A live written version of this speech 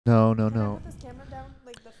No. Can I put this camera down,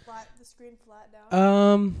 like the screen flat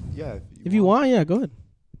down? Yeah. If you want, yeah, go ahead.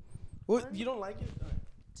 What? One, You don't like it?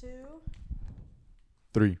 2,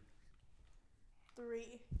 3.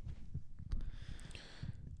 3.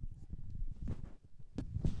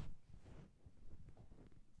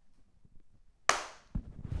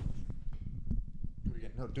 Do it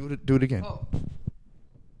again. No, do it again. Oh.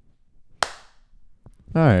 All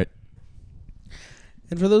right.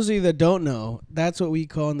 And for those of you that don't know, that's what we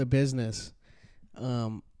call in the business,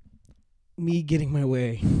 me getting my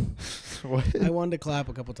way. What? I wanted to clap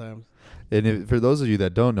a couple times. And for those of you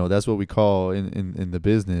that don't know, that's what we call in the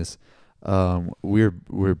business. We're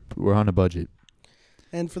on a budget.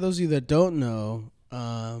 And for those of you that don't know,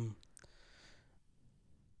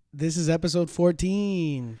 this is episode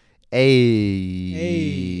 14. Hey.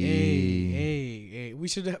 We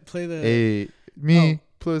should play the... Hey, me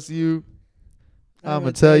plus you. I'm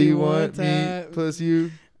going to tell you one. Me plus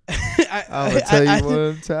you. I'm going to tell you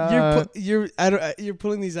one time. You're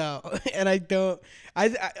pulling these out. And I don't...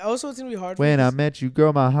 I also, it's going to be hard When for me. I met you,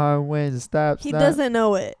 girl, my heart went and stopped. He doesn't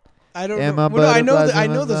know it, I don't And know. my Well, no, butterflies I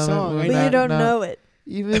and know my the song. summer but I you don't nah. know it.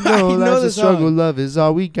 Even I though know life's the a struggle, song. love is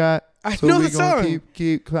all we got. I So know we the gonna song.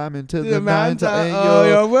 keep climbing to The the mountain. mountain. And Oh,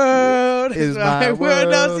 your world is my world.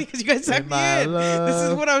 No, world. see, because you guys sucked And me my in. love This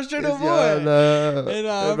is what I was trying to is your avoid. love. And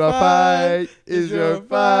And my fight is your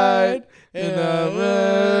fight. And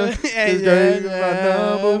and Cause girl, you my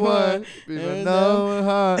number one. Be my number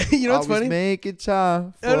heart. You know what's Always funny? make it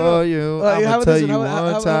time No, no. for you. How I'ma about tell this you one? How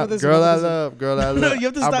one about time. this Girl, one? I How about this love. Girl, I love. No, you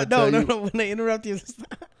have to I'ma stop. tell No. you- When I interrupt you,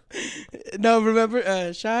 stop. No, remember,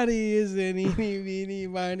 Shawty is an eeny, meeny,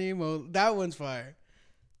 miny, mo. That one's fire.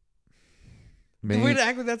 The way to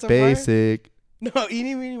act like that's a fire. Basic. No,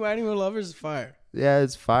 eeny, meeny, miny, mo lovers is fire. Yeah,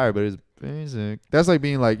 it's fire, but it's basic. That's like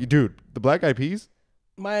being like, dude, the Black Eyed Peas.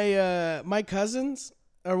 My cousins,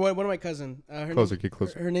 or one of my cousin, Closer, get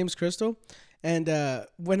closer. Her name's Crystal, and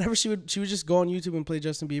whenever she would just go on YouTube and play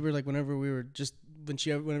Justin Bieber, like whenever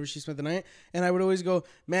she spent the night, and I would always go,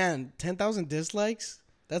 man, 10,000 dislikes.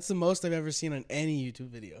 That's the most I've ever seen on any YouTube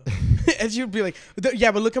video. And she would be like,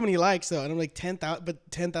 yeah, but look how many likes though. And I'm like, 10,000, but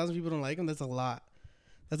 10,000 people don't like him. That's a lot.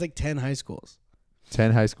 That's like 10 high schools.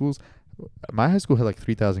 10 high schools. My high school had like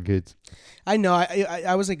 3,000 kids. I know.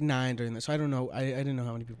 I was like 9 during that, so I don't know. I didn't know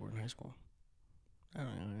how many people were in high school. I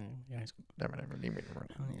don't know. High school.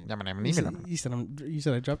 You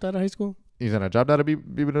said I dropped out of high school. You said I dropped out of You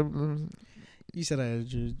said I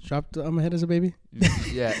dropped on my head as a baby.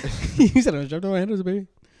 Yeah. You said I was dropped on my head as a baby.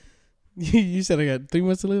 You said I got 3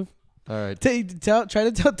 months to live. All right. Try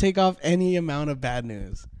to tell Takeoff any amount of bad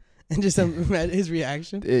news, and just his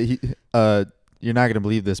reaction. You're not gonna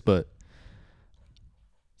believe this, but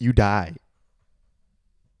you die.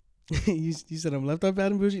 you said I'm left out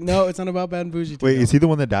bad and bougie. No, it's not about bad and bougie. Wait, is he the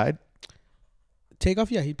one that died?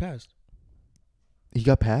 Takeoff? Yeah, he passed. He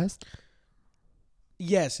got passed?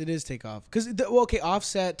 Yes, it is Takeoff. Because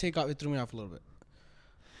Offset, Takeoff. It threw me off a little bit.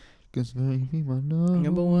 Cause you be my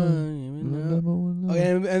Number one. Oh,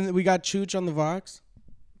 and we got Chooch on the Vox.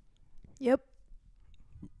 Yep.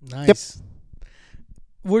 Nice.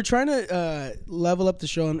 We're trying to level up the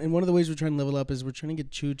show, and one of the ways we're trying to level up is we're trying to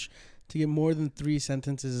get Chooch to get more than 3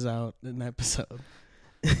 sentences out in an episode.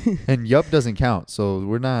 And yup doesn't count, so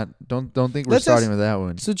we're not. Don't think we're starting with that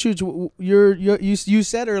one. So Chooch, you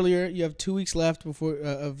said earlier you have 2 weeks left before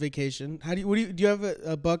of vacation. Do you have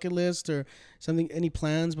a bucket list or something? Any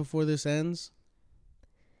plans before this ends?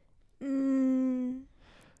 How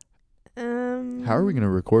are we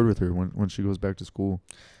gonna record with her when she goes back to school?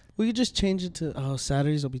 We could just change it to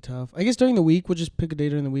Saturdays will be tough. I guess during the week we'll just pick a day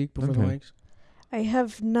during the week before the hikes. I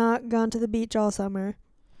have not gone to the beach all summer.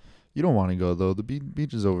 You don't want to go though. The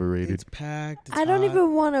beach is overrated. It's packed. I don't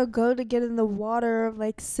even want to go to get in the water or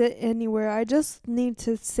like sit anywhere. I just need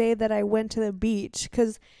to say that I went to the beach,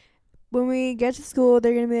 because when we get to school,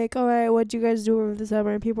 they're going to be like, all right, what'd you guys do over the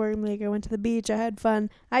summer? And people are going to be like, I went to the beach. I had fun.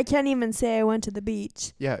 I can't even say I went to the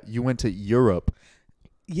beach. Yeah, you went to Europe.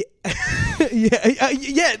 Yeah,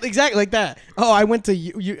 yeah, exactly like that. Oh, I went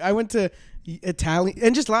to I went to Italian,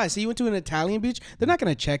 and just lie. So you went to an Italian beach? They're not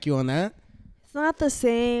gonna check you on that. It's not the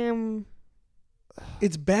same.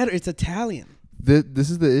 It's better. It's Italian. This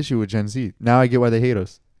is the issue with Gen Z. Now I get why they hate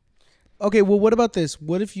us. Okay, well, what about this?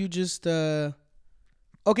 What if you just okay?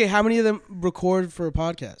 How many of them record for a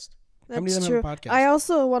podcast? How many of That's them true. have a podcast? I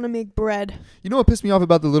also want to make bread. You know what pissed me off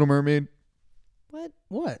about The Little Mermaid?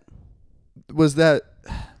 What? Was that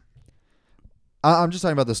I'm just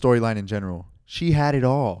talking about the storyline in general. She had it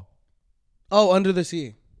all. Oh, Under the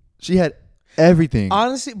Sea. She had everything.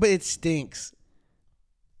 Honestly, but it stinks.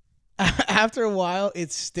 after a while,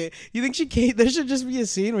 it's you think she can't? There should just be a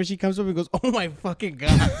scene where she comes up and goes, "Oh my fucking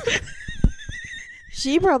god."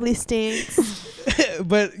 She probably stinks.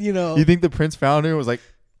 But you know, You think the prince found her and was like,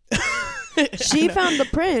 She found the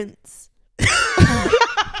prince.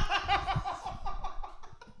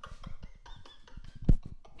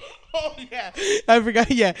 oh yeah, I forgot.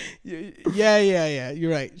 Yeah.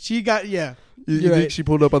 You're right. She got you You're think right. she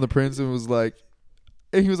pulled up on the prince and was like,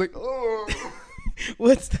 and he was like, oh.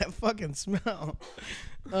 What's that fucking smell?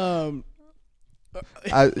 You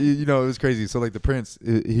know, it was crazy. So like the prince,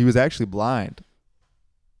 he was actually blind,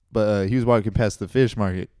 but he was walking past the fish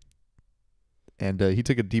market, and he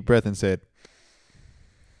took a deep breath and said,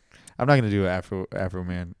 "I'm not gonna do an Afro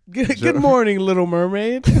man." Good morning, Little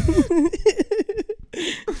Mermaid.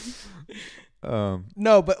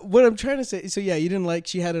 No, but what I'm trying to say. So yeah, you didn't like.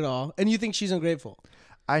 She had it all, and you think she's ungrateful.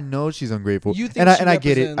 I know she's ungrateful. You think and I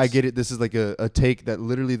get it. I get it. This is like a take that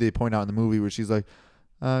literally they point out in the movie where she's like,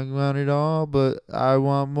 I want it all, but I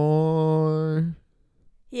want more.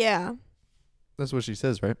 Yeah. That's what she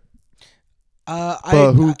says, right?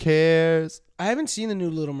 But who cares? I haven't seen the new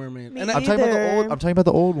Little Mermaid. Me And I'm talking about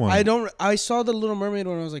the old one. I saw the Little Mermaid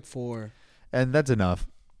when I was like 4. And that's enough.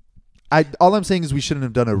 All I'm saying is we shouldn't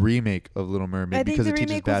have done a remake of Little Mermaid because it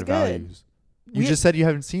teaches bad values. You just said you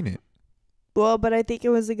haven't seen it. Well, but I think it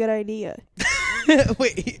was a good idea.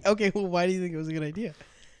 Wait, okay, well, why do you think it was a good idea?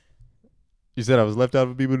 You said I was left out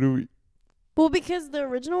of people movie. Well, because the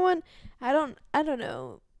original one, I don't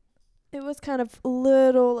know. It was kind of a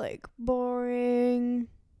little like boring.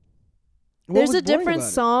 There's a different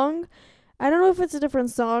song. I don't know if it's a different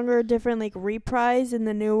song or a different like reprise in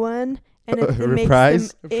the new one, and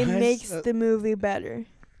it makes the movie better.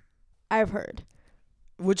 I've heard.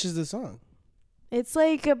 Which is the song? It's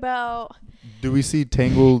like about. Do we see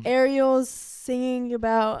Tangled? Ariel's singing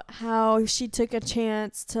about how she took a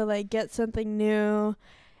chance to like get something new,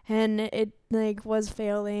 and it like was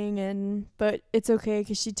failing, but it's okay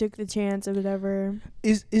because she took the chance or whatever.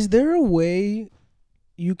 Is there a way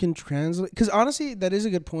you can translate? Because honestly, that is a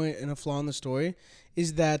good point and a flaw in the story.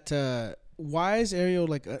 Is that why is Ariel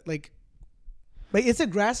like it's a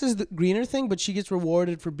grass is the greener thing, but she gets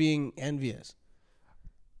rewarded for being envious.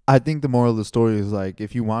 I think the moral of the story is like,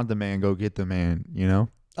 if you want the man, go get the man. You know?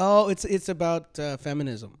 Oh, it's about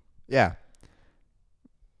feminism. Yeah.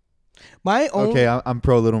 Okay, I'm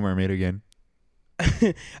pro Little Mermaid again.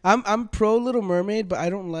 I'm pro Little Mermaid, but I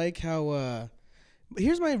don't like how.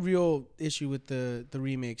 Here's my real issue with the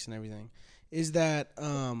remakes and everything, is that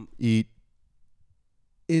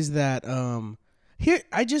here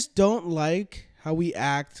I just don't like how we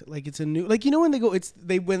act like it's a new, like, you know, when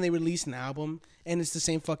when they release an album and it's the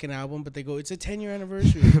same fucking album, but they go, it's a 10-year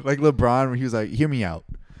anniversary. Like LeBron, where he was like, hear me out.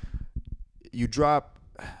 You drop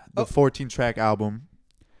the 14-track album,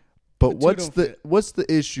 but what's the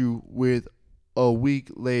issue with a week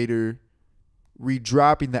later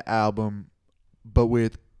redropping the album, but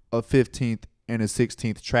with a 15th and a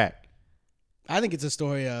 16th track? I think it's a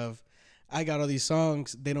story of, I got all these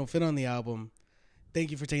songs, they don't fit on the album. Thank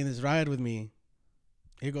you for taking this ride with me.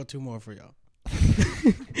 Here go 2 more for y'all.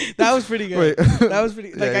 That was pretty good. Wait. That was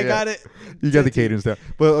pretty. Like, yeah, I got it. You got the cadence down.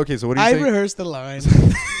 But okay, so what do you saying? I rehearsed the line.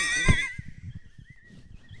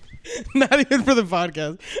 Not even for the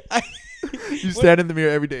podcast. You stand in the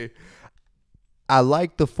mirror every day. I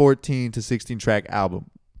like the 14 to 16 track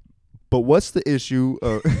album, but what's the issue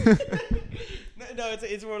of? No,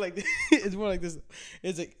 it's more like it's more like this.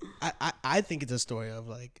 It's like I think it's a story of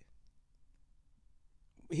like.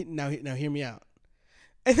 Now hear me out.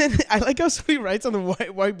 And then I like how somebody writes on the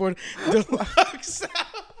whiteboard, deluxe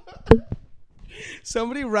album.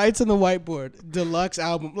 Somebody writes on the whiteboard, deluxe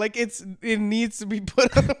album. Like it needs to be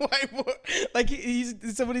put on the whiteboard. Like he's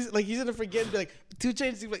gonna forget and be like, 2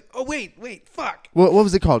 Chainz. He's like, oh wait, fuck. What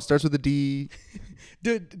was it called? Starts with a D.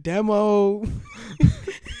 Demo.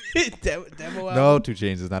 Demo album. No, 2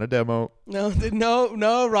 Chainz is not a demo.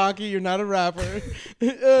 No, Rocky, you're not a rapper.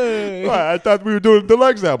 I thought we were doing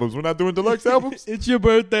deluxe albums. We're not doing deluxe albums. It's your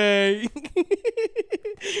birthday.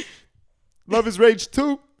 Love is Rage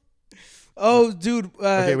 2. Oh, dude.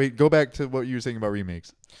 Okay, wait. Go back to what you were saying about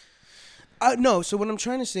remakes. No, so what I'm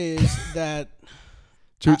trying to say is that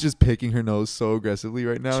Chooch is picking her nose so aggressively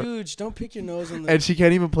right now. Chooch, don't pick your nose on the... And she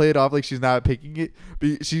can't even play it off like she's not picking it.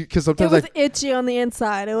 Because sometimes it was itchy on the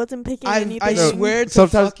inside. It wasn't picking anything. I swear to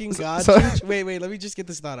fucking God, Chooch. Wait, let me just get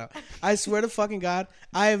this thought out. I swear to fucking God,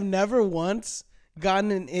 I have never once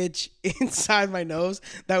gotten an itch inside my nose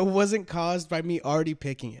that wasn't caused by me already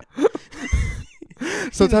picking it.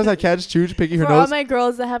 Sometimes I catch Chooch picking her For all nose. my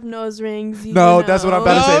girls that have nose rings, No, that's what I'm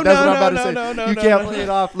about to say. That's what I'm about to say. No, You can't play it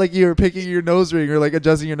off like you're picking your nose ring or like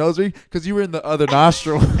adjusting your nose ring because you were in the other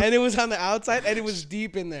nostril. And it was on the outside, and it was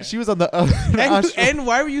deep in there. She was on the other nostril. And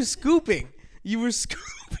why were you scooping? You were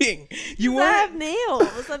scooping. You I have weren't.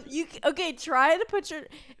 nails. Okay? Try to put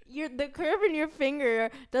the curve in your finger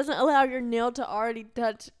doesn't allow your nail to already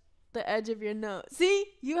touch the edge of your nose. See,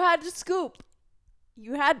 you had to scoop.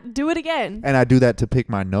 You had to do it again. And I do that to pick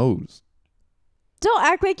my nose. Don't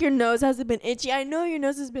act like your nose hasn't been itchy. I know your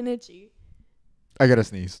nose has been itchy. I gotta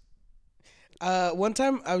sneeze. One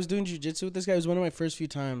time I was doing jujitsu with this guy. It was one of my first few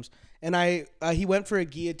times, and he went for a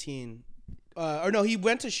guillotine. He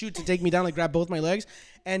went to shoot to take me down, like grab both my legs,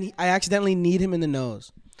 and I accidentally kneed him in the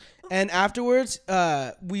nose. And afterwards,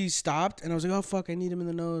 we stopped, and I was like, "Oh fuck, I need him in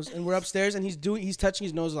the nose." And we're upstairs, and he's touching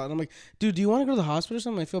his nose a lot. And I'm like, "Dude, do you want to go to the hospital or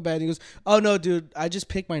something? I feel bad." And he goes, "Oh no, dude, I just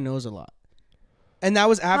pick my nose a lot." And that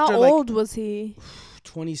was after How old was he?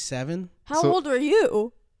 27. How old were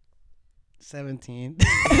you? 17.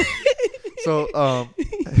 So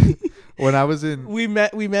when I was in, we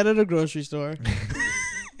met at a grocery store.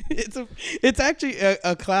 It's actually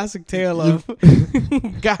a classic tale of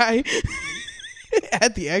guy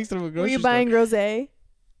at the exit of a grocery store. Were you buying rosé?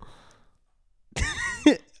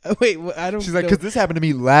 Wait, I don't. she's like, because this happened to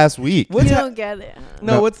me last week. You don't get it. Huh?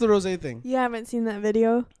 No, what's the rosé thing? You haven't seen that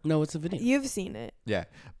video? No, what's the video? You've seen it. Yeah,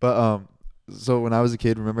 but so when I was a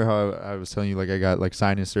kid, remember how I was telling you like I got like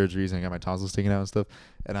sinus surgeries and I got my tonsils taken out and stuff,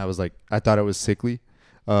 and I was like, I thought I was sickly.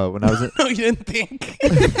 When I was in, No, you didn't think.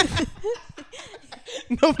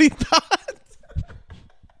 Nobody thought.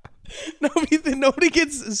 Nobody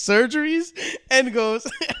gets surgeries and goes,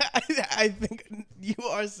 I think you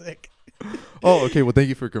are sick. Oh, okay. Well, thank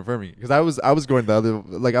you for confirming. Because I was going the other,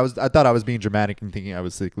 like I thought I was being dramatic and thinking I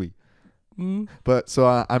was sickly. Mm. But so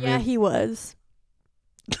I mean, Yeah, he was.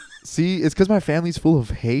 see, it's because my family's full of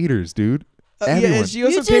haters, dude. Everyone. Yeah, she You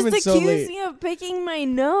also just came in so accused late. me of picking my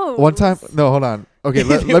nose. One time, no, hold on. Okay,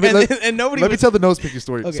 let me tell the nose picking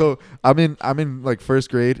story. Okay. So I'm in like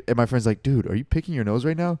first grade, and my friend's like, "Dude, are you picking your nose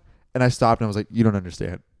right now?" And I stopped, and I was like, "You don't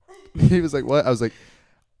understand." He was like, "What?" I was like,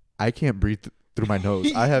 "I can't breathe through my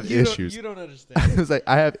nose. I have issues." You don't understand. I was like,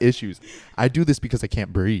 "I have issues. I do this because I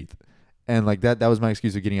can't breathe." And like that was my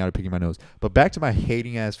excuse of getting out of picking my nose. But back to my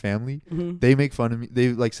hating ass family, they make fun of me. They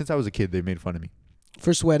like since I was a kid, they made fun of me.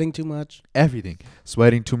 For sweating too much. Everything.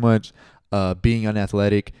 Sweating too much, being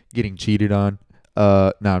unathletic, getting cheated on.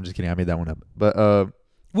 No, I'm just kidding. I made that one up. But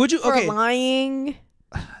Would you? For Okay. lying.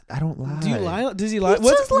 I don't lie. Do you lie? Does he lie? You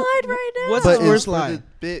just lied right now. What's But his worst for lie? the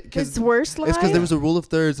bit, His worst lie? it's because there was a rule of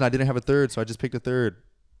thirds and I didn't have a third, so I just picked a third.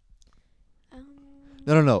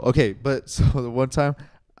 No. Okay, but so the one time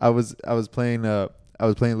I was playing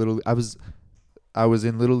little. I was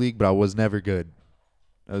in little league, but I was never good.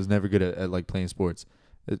 I was never good at like playing sports.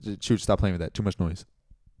 Chooch, stop playing with that. Too much noise.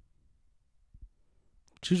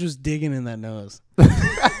 Chooch was digging in that nose.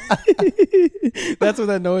 That's what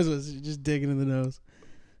that noise was. She just digging in the nose.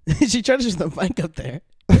 She tried to just the mic up there.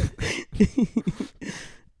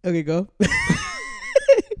 Okay, go.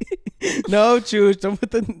 No, Chooch, don't put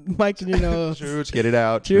the mic in your nose. Chooch, get it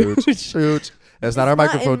out. Chooch. Chooch. That's not our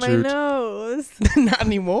microphone, in my Chooch. nose. Not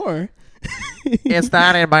anymore. It's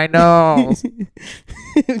not in my nose.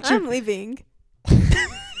 I'm leaving.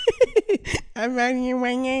 I'm writing you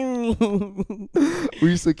my name. We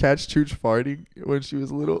used to catch Chooch farting when she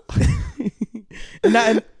was little. and not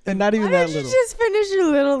even Why that did you little. just finish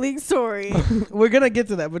your Little League story? We're gonna get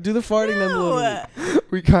to that, but do the farting then the little. No.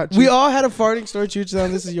 We caught Chooch. We all had a farting story, Chooch. Now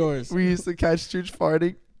this is yours. We used to catch Chooch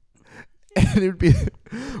farting, and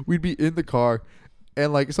we'd be in the car,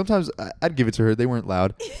 and like sometimes I'd give it to her. They weren't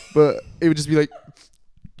loud, but it would just be like,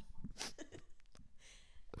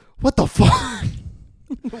 "What the fuck?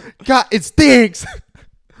 God, it stinks!"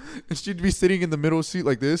 And she'd be sitting in the middle seat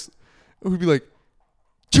like this, and we'd be like,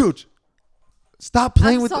 "Chooch, stop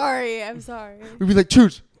playing I'm with." sorry. We'd be like,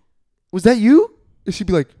 "Chooch, was that you?" And she'd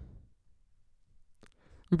be like,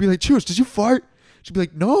 we'd be like, "Chooch, did you fart?" She'd be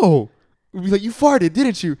like, "No." We'd be like, "You farted,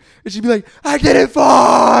 didn't you?" And she'd be like, "I didn't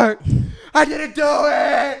fart. I didn't do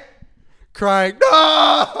it." Crying,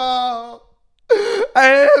 "No,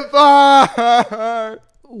 I didn't fart."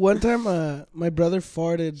 One time, my brother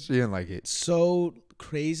farted She didn't like it. so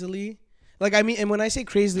crazily. Like, I mean, and when I say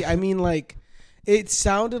crazily, I mean like it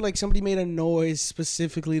sounded like somebody made a noise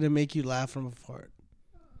specifically to make you laugh from a fart.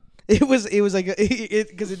 It was like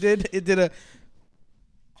because it did a.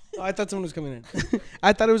 Oh, I thought someone was coming in.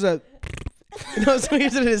 I thought it was a. No, so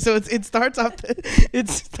here's what it is. So it starts off. It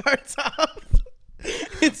starts off.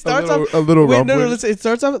 It starts a little wait, no, rumbling. listen. It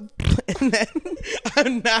starts off, and then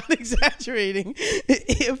I'm not exaggerating.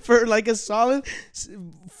 For like a solid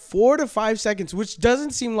 4 to 5 seconds, which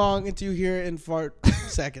doesn't seem long until you hear it in fart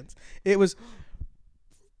seconds. It was.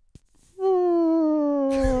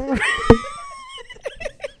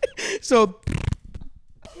 So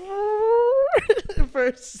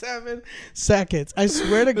for 7 seconds, I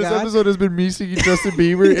swear to This God. episode has been me singing Justin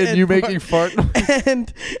Bieber and you making fart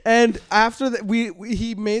noise. And after that,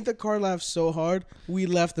 he made the car laugh so hard, we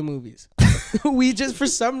left the movies. We just, for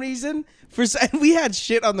some reason, we had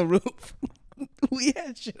shit on the roof. We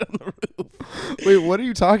had shit on the roof. Wait, what are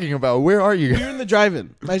you talking about? Where are you? We were in the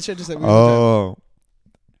drive-in. I should just say we were in the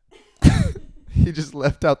drive-in. Oh. He just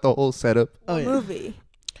left out the whole setup. Oh, yeah. Movie.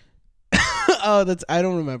 Oh, I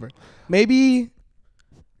don't remember. Maybe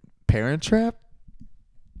Parent Trap?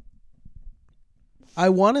 I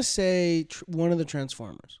want to say one of the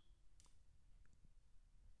Transformers.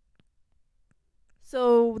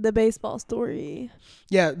 So the baseball story.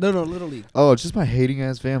 Yeah, no, Little League. Oh, it's just my hating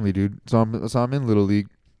ass family, dude. So I'm in Little League,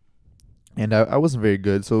 and I wasn't very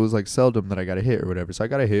good, so it was like seldom that I got a hit or whatever. So I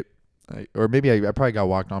got a hit, or maybe I probably got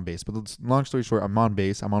walked on base. But long story short, I'm on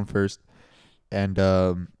base. I'm on first, and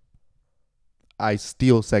I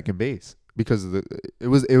steal second base because of it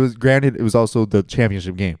was granted it was also the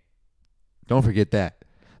championship game. Don't forget that.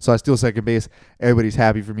 So I steal second base. Everybody's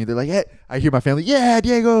happy for me. They're like, hey, I hear my family, yeah,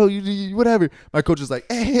 Diego, you whatever. My coach is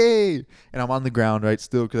like, hey. And I'm on the ground, right,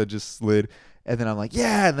 still because I just slid. And then I'm like,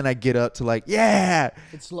 yeah. And then I get up to like, yeah.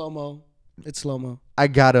 It's slow-mo. I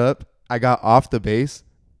got up. I got off the base.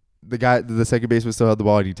 The second baseman still held the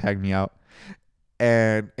ball and he tagged me out.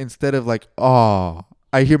 And instead of like, oh,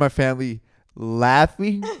 I hear my family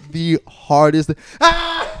laughing the hardest.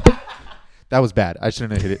 Ah! That was bad. I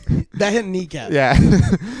shouldn't have hit it. That hit kneecap. Yeah.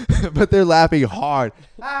 But they're laughing hard.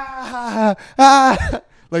 Ah, ah,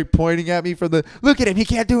 like pointing at me from the, look at him. He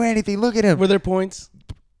can't do anything. Look at him. Were there points?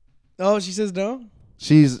 Oh, she says no?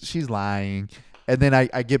 She's lying. And then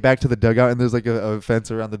I get back to the dugout and there's like a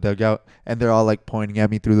fence around the dugout and they're all like pointing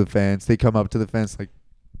at me through the fence. They come up to the fence like,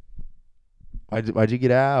 why'd you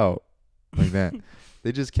get out? Like that.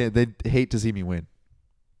 They just can't. They hate to see me win.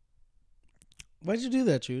 Why'd you do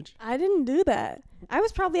that, Chooch? I didn't do that. I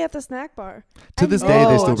was probly at the snack bar. To this day,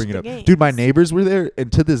 they still bring it up. Dude, my neighbors were there,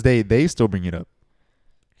 and to this day, they still bring it up.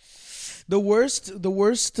 The worst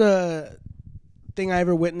thing I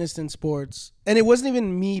ever witnessed in sports, and it wasn't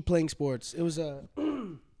even me playing sports. It was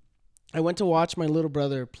I went to watch my little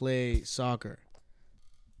brother play soccer.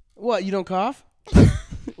 What, you don't cough?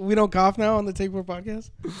 We don't cough now on the Take Four podcast?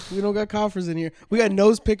 We don't got coughers in here. We got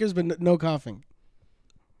nose pickers, but no coughing.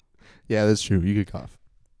 Yeah, that's true. You could cough.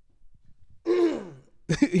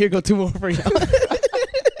 Here go 2 more for you.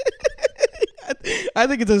 I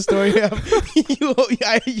think it's a story of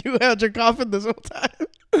you held your cough in this whole time.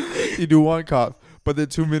 You do one cough, but then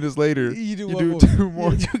 2 minutes later, you do more. 2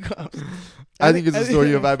 more. You do coughs. I think it's a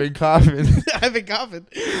story of I've been coughing. I've been coughing.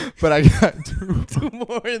 But I got 2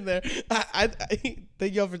 more in there. I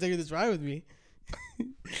thank y'all for taking this ride with me.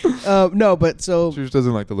 No, but so. Chooch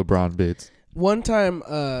doesn't like the LeBron bits. One time,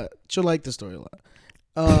 she'll like the story a lot.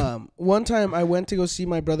 One time I went to go see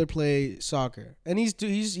my brother play soccer, and he's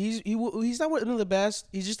not one of the best.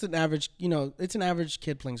 He's just an average, it's an average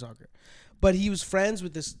kid playing soccer, but he was friends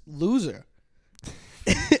with this loser.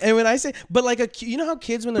 And when I say, but like how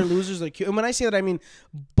kids when they're losers are cute, and when I say that I mean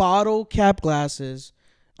bottle cap glasses.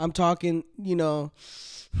 I'm talking,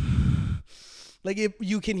 like if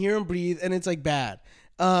you can hear him breathe, and it's like bad.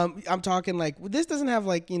 I'm talking like this doesn't have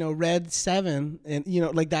like red 7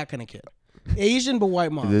 and like that kind of kid, Asian but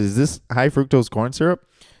white mom. Is this high fructose corn syrup?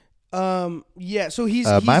 Yeah. So he's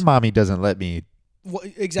my mommy doesn't let me.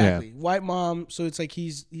 Exactly, yeah. White mom. So it's like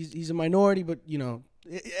he's a minority, but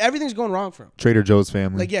everything's going wrong for him. Trader Joe's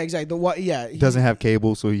family. Like yeah, exactly. He doesn't have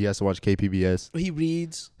cable, so he has to watch KPBS. He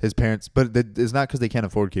reads. His parents, but it's not because they can't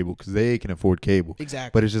afford cable, because they can afford cable.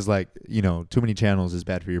 Exactly. But it's just like too many channels is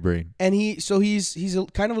bad for your brain. And he's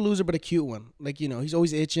kind of a loser, but a cute one. Like he's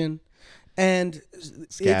always itching, and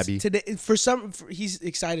scabby. Today he's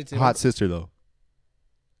excited to. Hot sister though.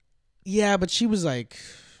 Yeah, but she was like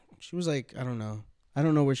I don't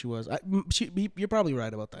know where she was. You're probably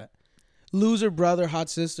right about that. Loser brother, hot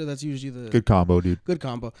sister. That's usually the good combo, dude. Good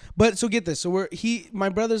combo. But so get this. So my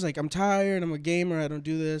brother's like, I'm tired. I'm a gamer. I don't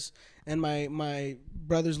do this. And my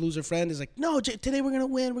brother's loser friend is like, no, today we're gonna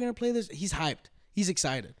win. We're gonna play this. He's hyped. He's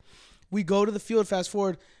excited. We go to the field. Fast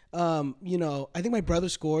forward. I think my brother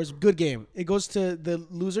scores. Good game. It goes to the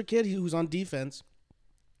loser kid who's on defense.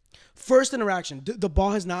 First interaction, the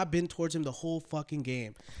ball has not been towards him the whole fucking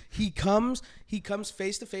game. He comes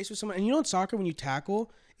face to face with someone, and you know in soccer when you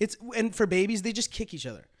tackle, and for babies they just kick each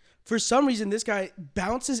other. For some reason, this guy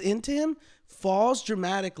bounces into him, falls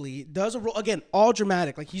dramatically, does a roll again, all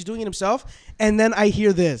dramatic, like he's doing it himself, and then I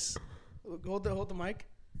hear this. Hold the mic.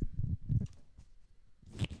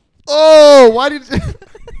 Oh, why did?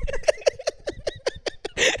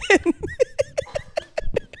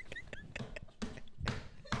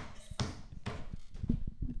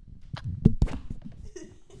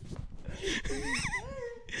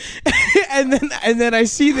 and then I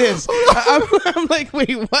see this. I'm like,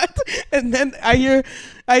 wait, what? And then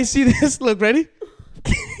I see this. Look, ready?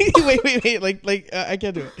 wait. Like I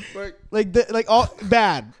can't do it. All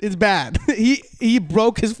bad. It's bad. He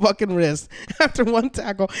broke his fucking wrist after one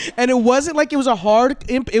tackle, and it wasn't like it was a hard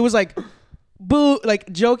imp. It was like, boo,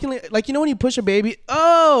 like jokingly, like you know when you push a baby,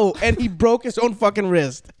 oh, and he broke his own fucking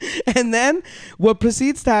wrist. And then what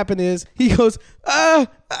proceeds to happen is he goes, I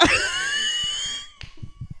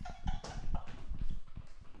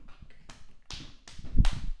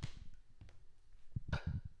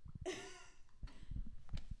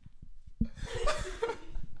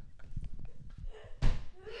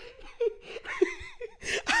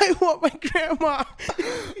want my grandma.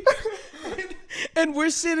 and we're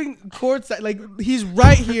sitting courtside, like he's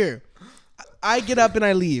right here. I get up and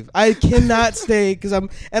I leave. I cannot stay because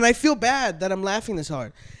I feel bad that I'm laughing this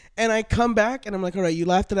hard. And I come back and I'm like, all right, you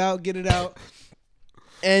laughed it out, get it out.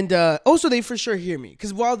 And also they for sure hear me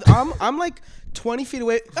because while I'm like 20 feet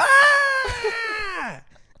away,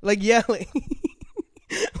 like yelling.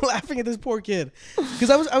 Laughing at this poor kid because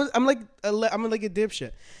I'm like a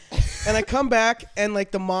dipshit, and I come back and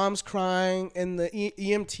like the mom's crying and the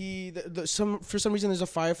EMT for some reason there's a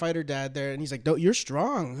firefighter dad there and he's like, "No, you're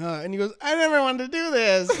strong," huh? And he goes, "I never wanted to do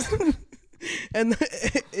this," and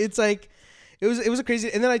it's like it was a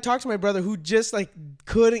crazy. And then I talked to my brother who just like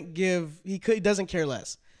couldn't give. He doesn't care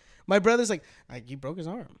less. My brother's like he broke his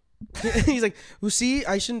arm. He's like, "Well, see,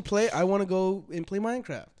 I shouldn't play. I want to go and play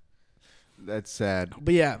Minecraft." That's sad.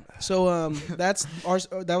 But yeah, so that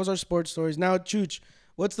was our sports stories. Now, Chooch,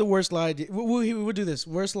 what's the worst lie? We'll do this.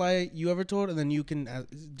 Worst lie you ever told, and then you can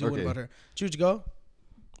do one about her. Chooch, go.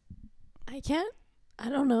 I can't. I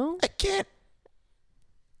don't know. I can't.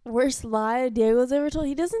 Worst lie Diego's ever told?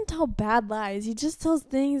 He doesn't tell bad lies. He just tells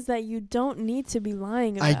things that you don't need to be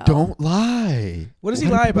lying about. I don't lie. What does he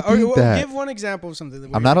lie about? Or give one example of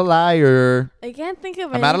something. I'm not a liar. I can't think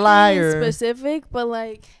of I'm not a liar. Specific, but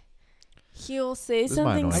like he'll say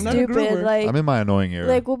something I'm stupid. Like I'm in my annoying era.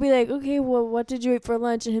 Like we'll be like, okay, well, what did you eat for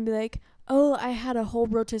lunch? And he'll be like, oh, I had a whole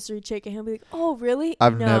rotisserie chicken. He'll be like, oh, really?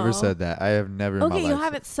 I've never said that. I have never. In my life you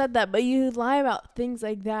haven't said that, but you lie about things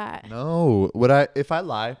like that. No, if I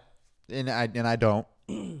lie, and I don't,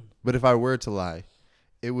 but if I were to lie,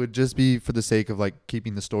 it would just be for the sake of like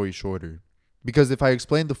keeping the story shorter. Because if I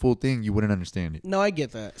explained the full thing, you wouldn't understand it. No, I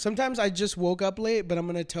get that. Sometimes I just woke up late, but I'm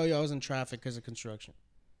gonna tell you I was in traffic because of construction.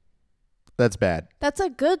 That's bad. That's a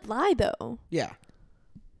good lie, though. Yeah.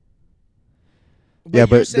 But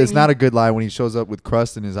it's not a good lie when he shows up with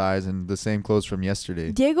crust in his eyes and the same clothes from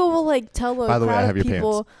yesterday. Diego will like tell a By the way, I crowd have of your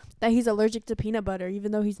people pants. that he's allergic to peanut butter,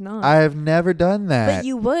 even though he's not. I have never done that. But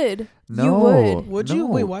you would. No. You would. Would you?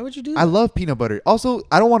 Wait, why would you do that? I love peanut butter. Also,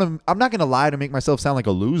 I'm not going to lie to make myself sound like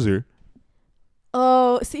a loser.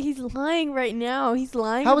 Oh, see, he's lying right now. He's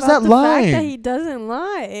lying How is about that the lying? fact that he doesn't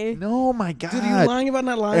lie. No, my God. Dude, are you lying about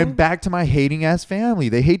not lying? And back to my hating ass family.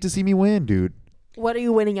 They hate to see me win, dude. What are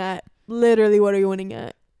you winning at? Literally, what are you winning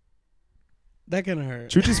at? That kind of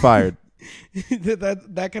hurt. Chooch is fired.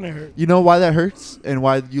 that kind of hurt. You know why that hurts and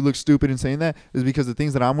why you look stupid in saying that? Is because the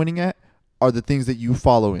things that I'm winning at are the things that you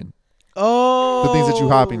follow in. Oh. The things that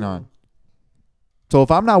you're hopping on. So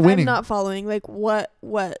if I'm not winning. I'm not following. Like, what?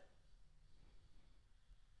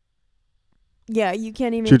 Yeah, you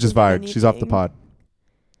can't even. Chooch is fired. She's off the pod.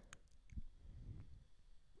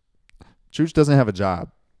 Chooch doesn't have a job.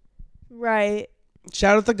 Right.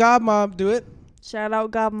 Shout out the God Mob. Do it. Shout out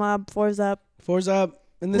God Mob. Four's up. Four's up.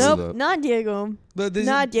 And this Nope, not Diego.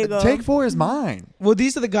 Not Diego. Take 4 is mine. Well,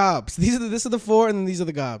 these are the gobs. This are the 4, and then these are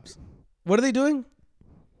the gobs. What are they doing?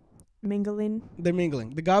 Mingling. They're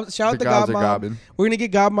mingling. The gobs. Shout out the gobs God are Mob. gobbing. We're gonna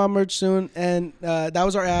get God Mob merch soon, and that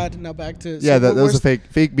was our ad. Now back to that was a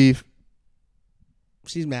fake beef.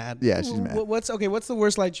 She's mad. Yeah, she's mad. What's the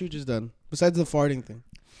worst lie Chooch has done besides the farting thing?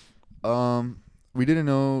 We didn't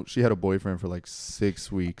know she had a boyfriend for like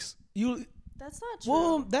 6 weeks. That's not true.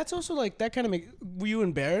 Well, that's also like that kind of were you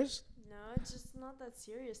embarrassed? No, it's just not that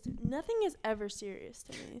serious. Nothing is ever serious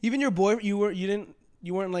to me. Even your boy, you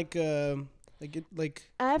weren't like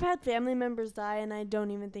I've had family members die, and I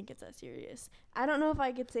don't even think it's that serious. I don't know if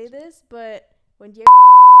I could say this, but when you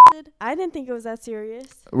I didn't think it was that serious.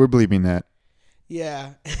 We're bleeping that.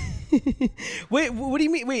 Yeah. Wait, what do you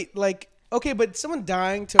mean? Wait, like, okay, but someone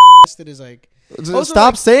dying to that is like.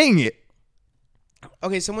 Stop saying it.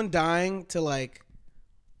 Okay, someone dying to like.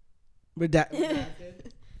 Redacted.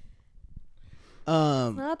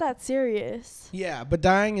 It's not that serious. Yeah, but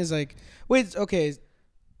dying is like. Wait, okay.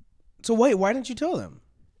 So why didn't you tell them?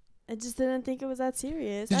 I just didn't think it was that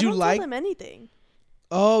serious. Did I you don't like tell them anything?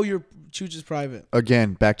 Oh, your Chooch is private.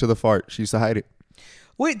 Again, back to the fart. She used to hide it.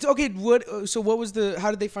 Wait, okay. So what was the? How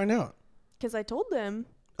did they find out? Because I told them.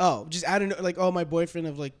 Oh, just I don't know. Like, oh, my boyfriend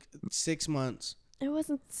of like 6 months. It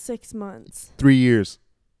wasn't 6 months. 3 years.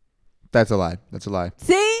 That's a lie. That's a lie.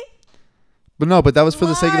 See? But no, but that was for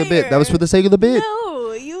the sake of the bit. That was for the sake of the bit.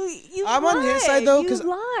 No, you I'm lied. on his side though, because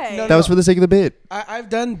That was for the sake of the bit. I've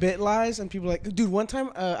done bit lies, and people are like, dude. One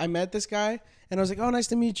time I met this guy, and I was like, oh, nice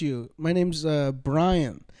to meet you. My name's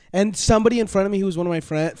Brian. And somebody in front of me who was one of my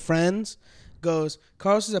friends goes,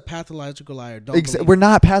 Carlos is a pathological liar. Don't We're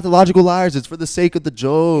not pathological liars. It's for the sake of the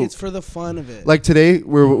joke. It's for the fun of it. Like today,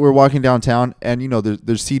 we're walking downtown, and you know,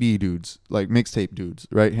 there's CD dudes, like mixtape dudes,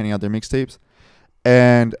 right, handing out their mixtapes.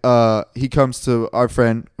 And he comes to our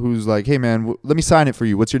friend who's like, hey, man, let me sign it for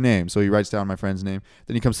you. What's your name? So he writes down my friend's name.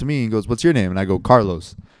 Then he comes to me and goes, what's your name? And I go,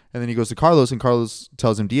 Carlos. And then he goes to Carlos, and Carlos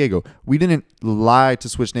tells him Diego. We didn't lie to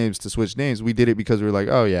switch names. We did it because we were like,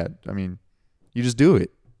 oh, yeah, I mean, you just do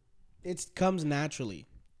it. It comes naturally.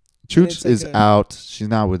 Chooch is out. She's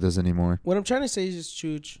not with us anymore. What I'm trying to say is just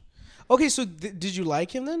Chooch. Okay, so did you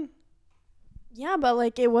like him then? Yeah, but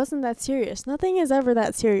like it wasn't that serious. Nothing is ever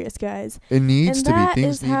that serious, guys. It needs and to that be.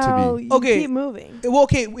 Things is need how to be. You Okay. keep moving. Well,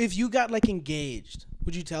 okay, if you got like engaged,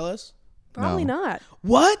 would you tell us? Probably No. not.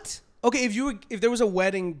 What? Okay, if there was a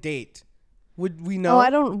wedding date, would we know? Oh, I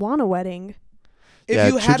don't want a wedding. If Yeah,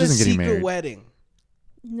 you Chooch had a isn't getting secret married. wedding.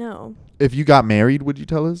 No. If you got married, would you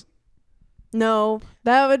tell us? No.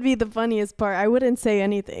 That would be the funniest part. I wouldn't say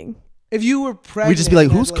anything. If you were pregnant, We'd just be like,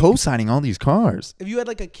 and had, who's co-signing all these cars? If you had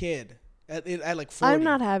like a kid at like 40. I'm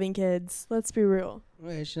not having kids. Let's be real.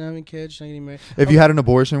 Wait, she's not having kids. She's not getting married. If you had an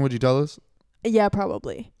abortion, would you tell us? Yeah,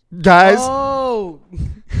 probably. Guys. Oh,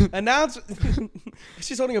 announce.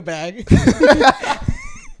 She's holding a bag.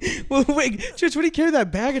 Well, wait, Chooch, what do you carry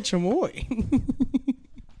that bag of chamoy?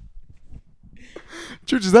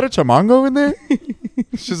 Chooch, is that a chamango in there?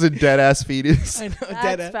 It's just a dead-ass fetus. I know, That's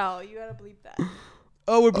dead ass. foul. You gotta bleep that.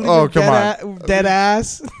 Oh, we're bleeping Oh, come dead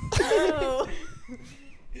ass. No.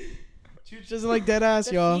 Chooch doesn't like dead ass,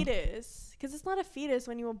 The y'all. fetus. Because it's not a fetus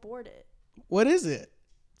when you abort it. What is it?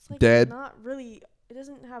 It's like Dead. not really. It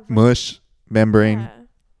doesn't have. Mush. Membrane.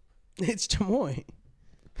 Yeah. It's chamoy.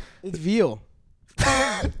 It's veal.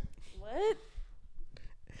 What?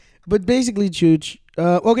 But basically, Chooch.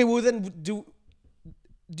 Okay, well then, do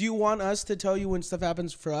you want us to tell you when stuff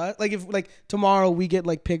happens for us? Like if like tomorrow we get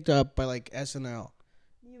like picked up by like SNL.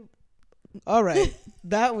 All right,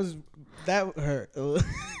 that hurt.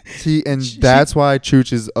 See, and that's why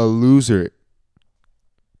Chooch is a loser.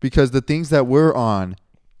 Because the things that we're on,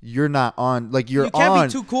 you're not on. Like you're you can't on.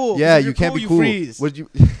 be too cool. Yeah, If you you're can't be cool. Freeze. Would you?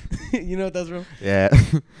 You know what that's from? Yeah.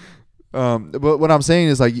 But what I'm saying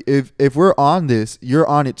is like if we're on this, you're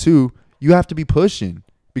on it too. You have to be pushing,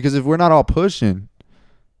 because if we're not all pushing,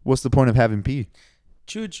 what's the point of having P?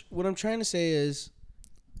 Chooch, what I'm trying to say is,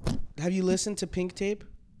 have you listened to Pink Tape?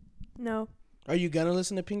 No. Are you gonna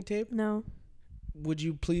listen to Pink Tape? No. Would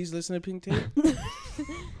you please listen to Pink Tape?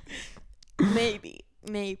 Maybe.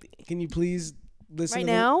 Can you please listen Right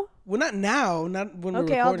to now? Well, not now. Not when we're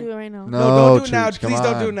Okay, I'll recording. do it right now. No, don't do it now. Chooch, come Please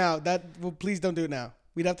don't do on. it now. Please don't do it now.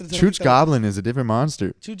 We'd have to. Chooch Goblin is a different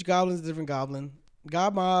monster. Chooch Goblin's a different goblin.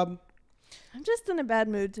 God Mob. I'm just in a bad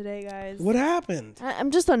mood today, guys. What happened?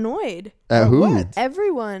 I'm just annoyed. At who? What?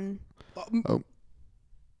 Everyone.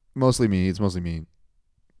 Mostly me. It's mostly me.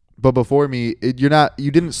 But before me, you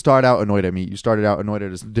didn't start out annoyed at me. You started out annoyed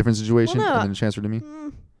at a different situation, Well, no. and then transferred to me.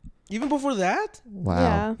 Even before that? Wow.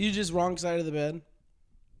 Yeah. You just wrong side of the bed.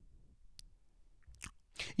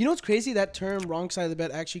 You know what's crazy? That term "wrong side of the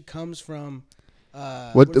bed" actually comes from.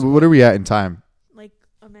 What are we at in time? Like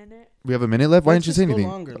a minute. We have a minute left. Why Let's didn't you say just go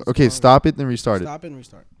anything? longer. Let's Okay, go stop it, then restart it. Stop and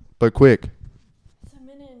restart. But quick. It's a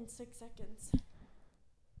minute and 6 seconds.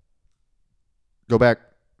 Go back.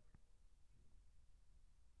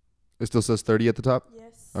 It still says 30 at the top?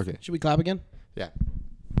 Yes. Okay. Should we clap again? Yeah.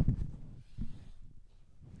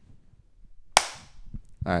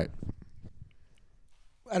 All right.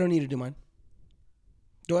 I don't need to do mine.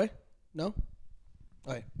 Do I? No.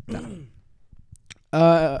 Okay.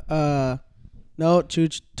 No,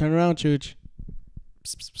 Chooch, turn around, Chooch.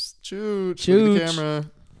 Chooch. Look at Chooch. the camera.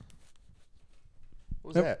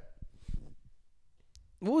 What was that?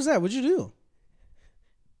 What was that? What'd you do?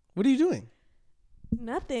 What are you doing?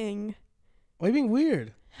 Nothing. Why are you being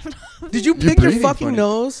weird? Did you pick your breathing fucking funny.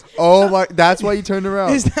 nose? Oh my! That's why you turned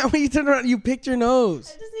around. Is that why you turned around? You picked your nose.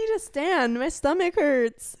 I just need to stand. My stomach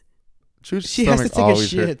hurts. Chooch's She has to stomach take a always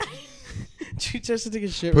shit. hurt. Chooch has to take a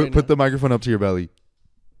shit Put, right put now. the microphone up to your belly.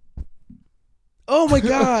 Oh my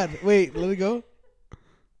god! Wait, let it go.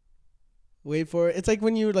 Wait for it. It's like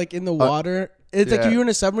when you're like in the water. It's like yeah. you're in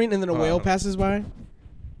a submarine and then a whale passes by.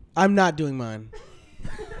 I'm not doing mine.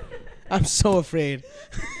 I'm so afraid.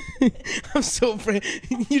 I'm so afraid.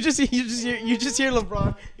 You just hear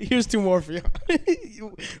LeBron. Here's two more for you.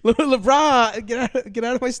 LeBron, get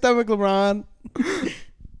out of my stomach, LeBron.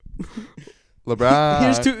 LeBron.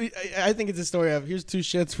 Here's two. I think it's a story of here's two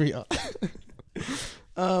shits for y'all.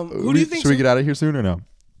 Who do you think? Should we get out of here soon or no?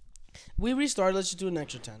 We restart. Let's just do an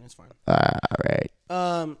extra 10. It's fine. All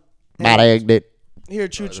right. Anyway, here,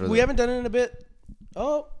 Chooch. We haven't done it in a bit.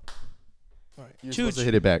 Oh. All right. You're supposed to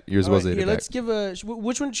hit it back. You're All supposed right, to hit here, it back. let's give a.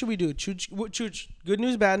 Which one should we do? Chooch. Good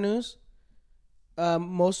news, bad news.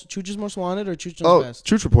 Chooch's most wanted or Chooch knows best?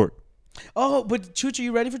 Chooch report. Oh, but Chooch, are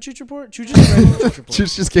you ready for Chooch report? Chooch is ready for Chooch report.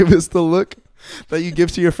 Chooch just gave us the look that you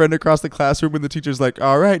give to your friend across the classroom when the teacher's like,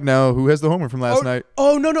 "All right, now who has the homework from last night?"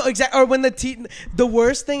 Oh no, exactly. Or when the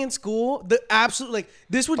worst thing in school, the absolute like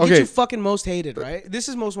this would get Okay. you fucking most hated, right? This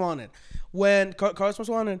is most wanted. When Carlos most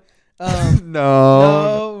wanted. No.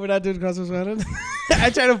 No, we're not doing Carlos most wanted. I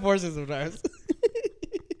try to force it sometimes.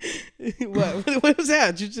 What was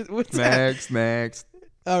that? What's that? Next.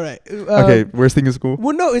 All right. Okay, worst thing in school?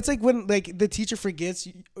 Well, no, it's like when like the teacher forgets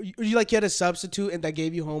you like you had a substitute and that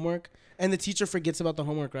gave you homework, and the teacher forgets about the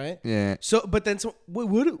homework, right? Yeah. So, but then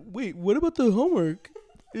wait, what about the homework?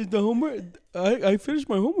 Is the homework? I finished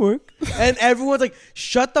my homework, and everyone's like,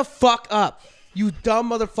 "Shut the fuck up, you dumb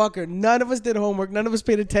motherfucker!" None of us did homework. None of us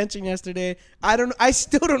paid attention yesterday. I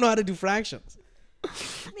still don't know how to do fractions.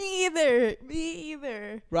 Me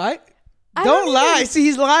either. Right? I Don't don't lie. even- See,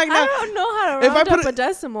 he's lying now. I don't know how to If I round put up a- a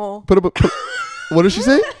decimal. What did she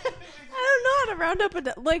say? I don't know how to round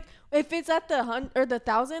up like if it's at the the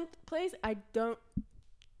thousandth place. I don't.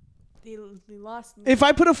 They lost me. If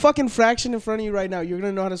I put a fucking fraction in front of you right now, you're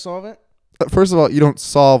gonna know how to solve it. First of all, you don't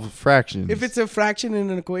solve fractions. If it's a fraction in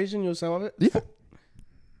an equation, you'll solve it. Yeah.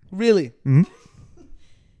 Really? Mhm.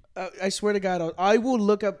 I swear to God, I will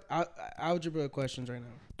look up algebra questions right now.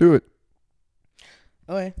 Do it.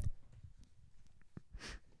 Okay.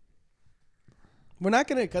 We're not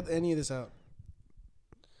gonna cut any of this out.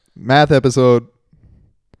 Math episode.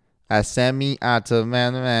 I sent me out to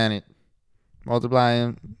mathematics.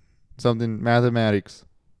 Multiplying something mathematics.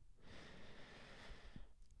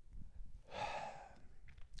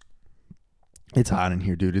 It's hot in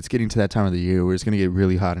here, dude. It's getting to that time of the year where it's going to get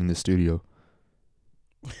really hot in this studio.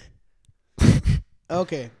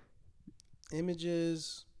 Okay.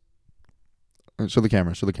 Images. Show the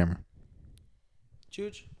camera.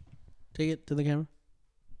 Chooch. Take it to the camera.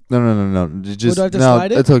 No. Just do I have to no.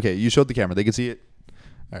 slide it? It's okay. You showed the camera. They can see it.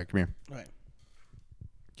 All right, come here. All right.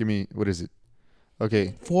 Give me, what is it?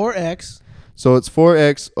 Okay. 4x. So it's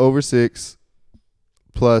 4x over 6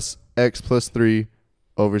 plus x plus 3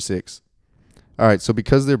 over 6. All right. So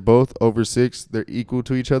because they're both over 6, they're equal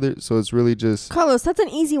to each other. So it's really just. Carlos, that's an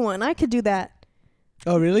easy one. I could do that.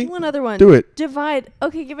 Oh, really? One other one. Do it. Divide.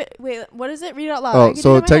 Okay, give it. Wait, what is it? Read it out loud. I Oh, can do so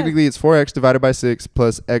it in my head. technically it's 4x divided by 6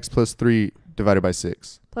 plus x plus 3 divided by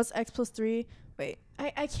 6. Plus x plus 3. Wait,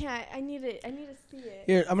 I can't. I need it. I need to see it.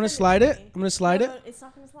 Here, I'm gonna Send slide to it. me. I'm gonna slide No, it. It's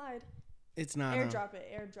not gonna slide. It's not. Huh? Airdrop it.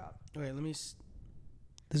 Airdrop. Wait, let me.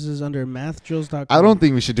 This is under mathdrills.com. I don't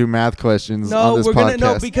think we should do math questions on this we're podcast.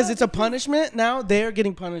 gonna because it's a punishment. Now they're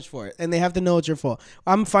getting punished for it, and they have to know it's your fault.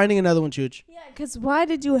 I'm finding another one, Chooch. Yeah, because why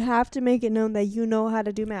did you have to make it known that you know how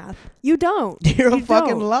to do math? You don't. You're a You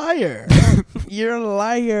fucking don't. liar. You're a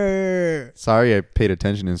liar. Sorry, I paid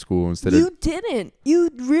attention in school instead You of. didn't. You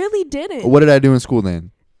really didn't. What did I do in school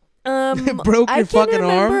then? Broke I your can fucking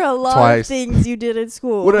remember arm? a lot Twice. of things you did in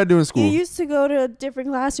school. What did I do in school? You used to go to different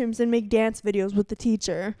classrooms and make dance videos with the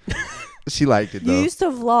teacher. She liked it You though. used to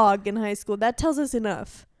vlog in high school. That tells us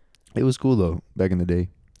enough. It was cool though back in the day.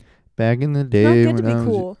 Back in the day, Not good to when be I was-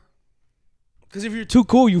 cool. Because if you're too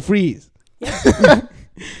cool, you freeze.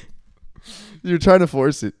 You're trying to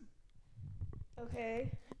force it.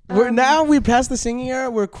 Okay. Now we passed the singing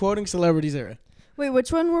era. We're quoting celebrities era. Wait,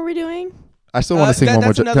 which one were we doing? I still want to sing one more.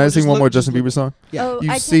 that's Can another I one. sing Just one more look- Justin just Bieber song? Yeah. Oh, I You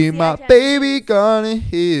can't see I my can't baby gonna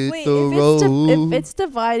hit Wait, the if road. it's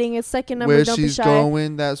dividing, it's second number. Where Don't she's be shy.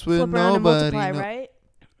 going, that's where Flip around and nobody multiply, knows. right?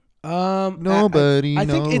 Nobody I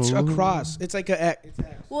think it's knows. across. It's like a X.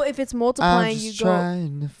 Well, if it's I'm multiplying, just you go.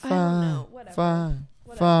 trying to I don't know. find,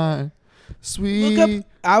 Whatever. find, sweet. Look up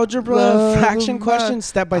algebra love fraction of questions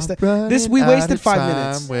step by I'm step. running We out wasted of 5 time.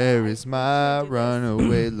 minutes. Where is my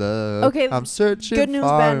runaway love? Okay, I'm searching Good news,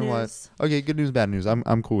 far bad and wide. news. Okay, good news, bad news.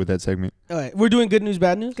 I'm cool with that segment. All right, we're doing good news,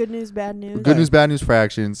 bad news. Good news, bad news. Good news, bad news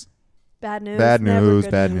fractions. Bad news. Bad never news,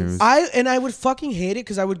 good bad news. I would fucking hate it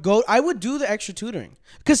because I would do the extra tutoring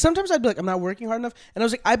because sometimes I'd be like, I'm not working hard enough, and I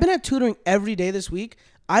was like, I've been at tutoring every day this week.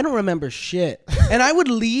 I don't remember shit, and I would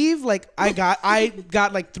leave like I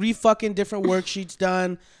got like 3 fucking different worksheets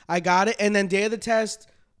done. I got it, and then day of the test,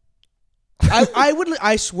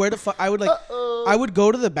 I swear to fuck, I would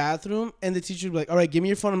go to the bathroom, and the teacher would be like, all right, give me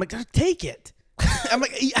your phone. I'm like, take it. I'm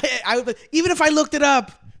like, I would, even if I looked it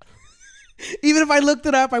up. Even if I looked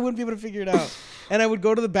it up, I wouldn't be able to figure it out. And I would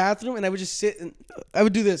go to the bathroom and I would just sit and I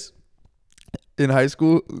would do this. In high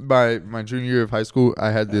school, my junior year of high school, I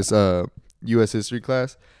had this U.S. history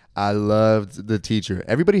class. I loved the teacher.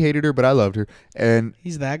 Everybody hated her, but I loved her. And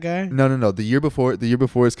he's that guy? No. The year before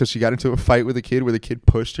is because she got into a fight with a kid where the kid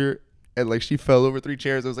pushed her and like she fell over 3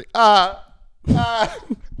 chairs. I was like,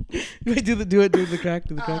 Wait, do the crack.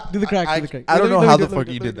 I don't know how the fuck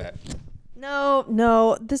you did that.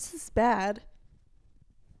 No, this is bad.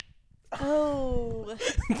 Oh.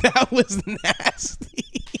 That was nasty.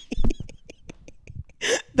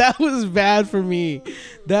 That was bad for me.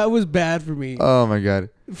 Oh my god.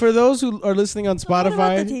 For those who are listening on What about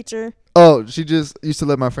Spotify, the teacher? Oh, she just used to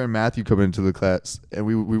let my friend Matthew come into the class, and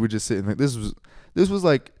we would just sit and like this was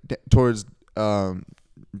like towards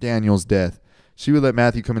Daniel's death. She would let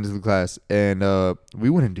Matthew come into the class, and we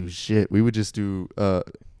wouldn't do shit. We would just do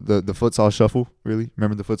the futsal shuffle. Really,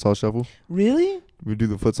 remember the futsal shuffle? really? We do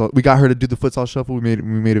the futsal. We got her to do the futsal shuffle. We made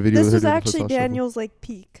a video. This of her was doing actually the futsal Daniel's like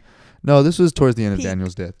peak. Shuffle. No, this was towards the end Peak. of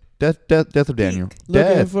Daniel's death. Death of Daniel.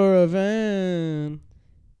 Looking Death. for a van.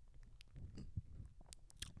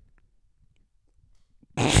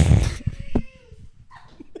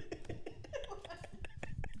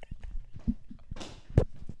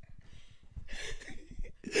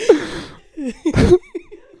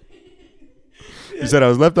 You said I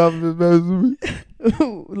was left off of this.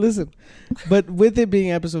 Listen, but with it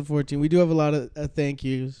being episode 14, we do have a lot of thank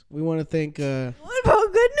yous. We want to thank. What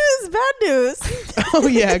about good news, bad news? Oh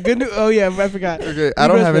yeah, good news. Oh yeah, I forgot. Okay, I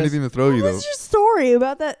don't have anything to throw you though. What's your story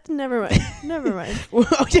about that? Never mind. Well,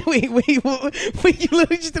 okay, wait. You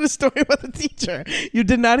literally just did a story about the teacher. You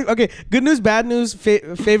did not. Okay, good news, bad news.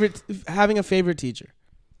 Favorite, having a favorite teacher.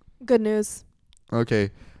 Good news.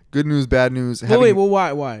 Okay, good news, bad news. Well,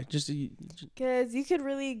 why? Just Because you could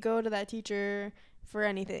really go to that teacher for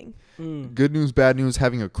anything. Good news, bad news.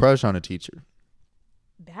 Having a crush on a teacher.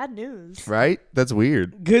 Bad news. Right? That's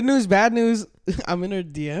weird. Good news, bad news. I'm in her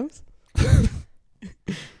DMs,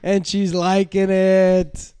 and she's liking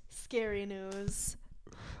it. Scary news.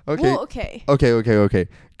 Okay. Well, okay. Okay.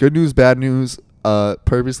 Good news, bad news.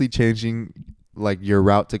 Purposely changing like your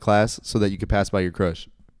route to class so that you could pass by your crush,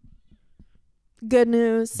 Good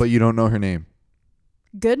news. but you don't know her name.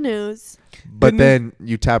 Good news. But Good then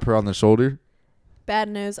you tap her on the shoulder. Bad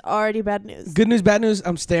news. Already bad news. Good news, bad news.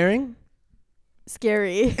 I'm staring.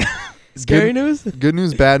 Scary. Scary news. Good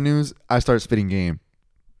news, bad news. I start spitting game.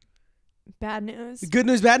 Bad news. Good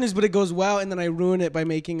news, bad news, but it goes well, and then I ruin it by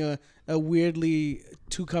making a weirdly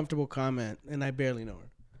too comfortable comment, and I barely know her.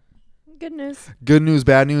 Good news. Good news,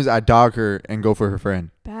 bad news. I dog her and go for her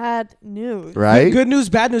friend. Bad news. Right? Good news,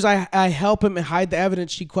 bad news. I help him hide the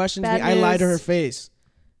evidence. She questions Bad me. I lie to news. her face.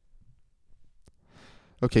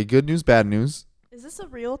 Okay. Good news, bad news. Is this a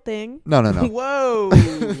real thing? No. Whoa.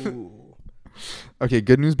 Okay.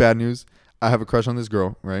 Good news, bad news. I have a crush on this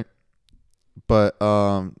girl, right? But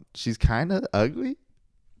she's kind of ugly.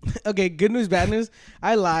 Okay, good news, bad news.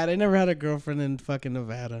 I lied. I never had a girlfriend in fucking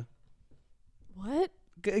Nevada. What?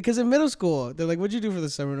 Because in middle school, they're like, "What'd you do for the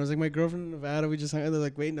summer?" And I was like, "My girlfriend in Nevada." We just hung out. They're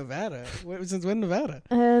like, "Wait, Nevada? Since when Nevada?"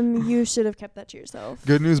 You should have kept that to yourself.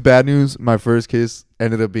 Good news, bad news. My first kiss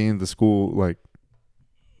ended up being the school. Like,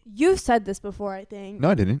 You've said this before, I think. no,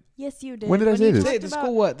 I didn't. Yes, you did. When did I say you this? talked The about-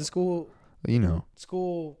 school what? The school. You know,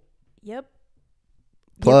 School. Yep.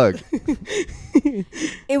 plug.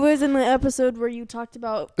 It was in the episode where you talked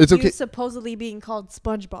about It's you okay. supposedly being called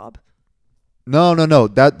SpongeBob. No.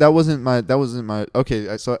 That wasn't my.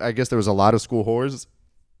 Okay, so I guess there was a lot of school whores.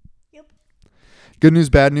 Yep. Good news,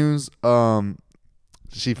 bad news.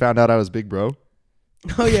 She found out I was big bro.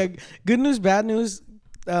 Oh yeah. Good news, bad news.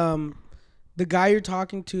 The guy you're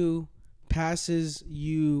talking to passes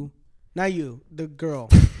you, not you, the girl,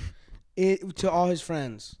 to all his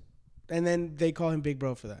friends, and then they call him Big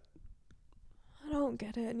Bro for that. I don't don't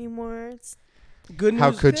get it anymore. It's Good news.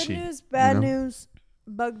 How could good she? news, bad know? news,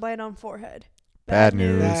 bug bite on forehead. Bad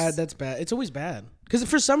news. Bad. That's bad. It's always bad. Because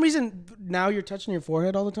for some reason, now you're touching your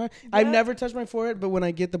forehead all the time. I've never touched my forehead, but when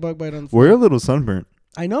I get the bug bite on the We're forehead. a little sunburnt.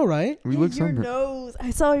 I know, right? We Yeah, look your sunburnt. nose. I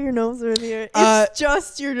saw your nose earlier. It's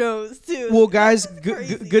just your nose, too. Well, guys,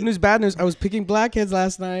 Crazy. good news, bad news. I was picking blackheads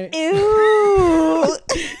last night. Ew.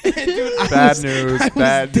 Dude, Bad news. I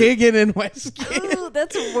Bad was digging in my skin. Ew,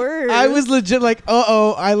 that's worse. I was legit like,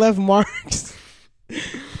 I left marks.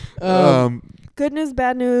 Good news,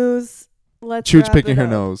 bad news. Let's Chooch wrap picking it her up.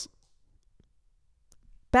 nose.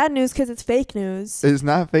 Bad news because it's fake news. It's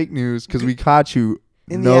not fake news because we caught you.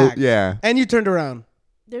 In the act. Yeah. And you turned around.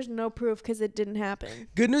 There's no proof because it didn't happen.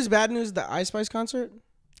 Good news, bad news, the Ice Spice concert.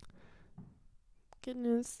 Good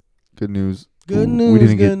news. Good news. Good Ooh, news, we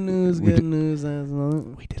didn't good get, news, we good did- news.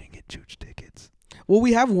 We didn't get Chooch tickets. Well,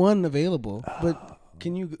 we have one available, but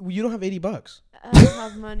you don't have $80. I don't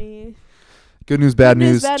have money. Good news, bad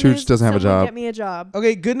news. bad Chooch news, doesn't have a someone job. Get me a job.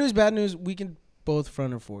 Okay, good news, bad news. We can both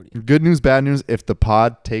front or 40. Good news, bad news. If the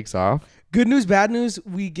pod takes off. Good news, bad news.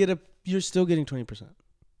 You're still getting 20%.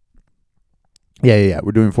 Yeah.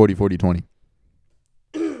 We're doing 40, 40, 20.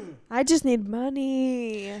 I just need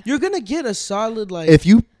money. You're gonna get a solid like. If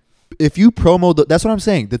you promo, that's what I'm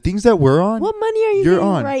saying. The things that we're on, What money are you You're getting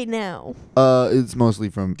on. right now? it's mostly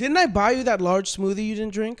from. Didn't I buy you that large smoothie you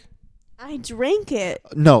didn't drink? I drank it.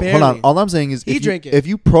 No, hold on. Barely. All I'm saying is, He drank it. if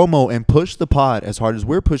you promo and push the pod as hard as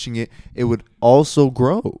we're pushing it, it would also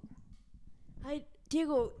grow.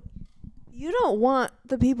 Diego, you don't want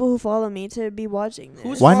the people who follow me to be watching this.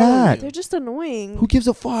 Who's Why following not? you? They're just annoying. Who gives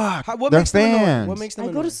a fuck? What They're makes them annoying? fans. What makes them I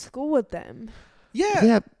go annoying? to school with them. Yeah.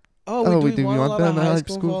 Yeah. Oh, we do do. want You a want lot that of in high high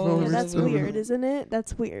school school followers? Yeah, followers? that's Over. weird, isn't it?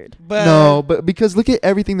 That's weird. But No, but because look at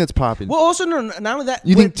everything that's popping. Well, also not only that.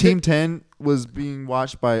 You but think Team 10 was being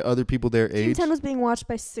watched by other people their Team age? 10 was being watched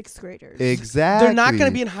by 6th graders. Exactly. they're not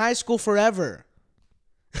gonna be in high school forever.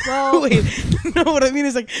 Well, Wait, no. What I mean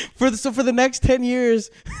is like for the next 10 years,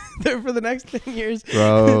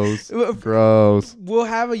 Gross. Gross. we'll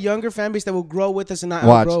have a younger fan base that will grow with us and not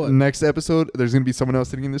Watch outgrow it. next episode. There's gonna be someone else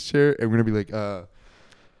sitting in this chair, and we're gonna be like,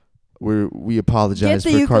 we apologize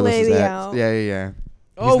Get the for Carlos's ukulele act. out. Yeah.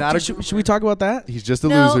 Oh, not a should we talk about that? He's just a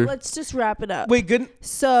no, loser. let's just wrap it up. Wait, good.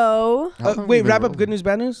 So, How long have Wait, we been wrap up. rolling? Good news,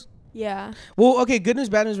 bad news. yeah. Well, okay, good news,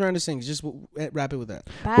 bad news. Round of things. Just wrap it with that.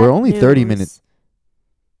 Bad We're only 30 news. minutes.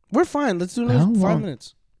 We're fine. Let's do How another 5 long?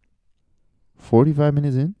 minutes. 45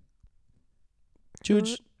 minutes in.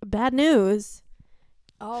 Chooch. Bad news.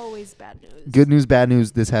 Always bad news. Good news, bad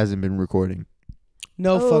news. This hasn't been recording.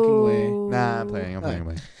 No fucking way. Oh. Nah, I'm playing. I'm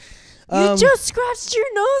playing. You just scratched your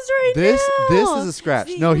nose right This now. is a scratch.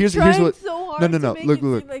 See, No, you're here's trying what. So hard No. to make Look, it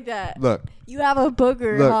look. seem like that. Look. You have a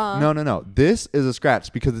booger, Look. huh? No. This is a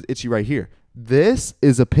scratch because it's itchy right here. This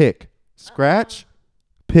is a pick. Scratch,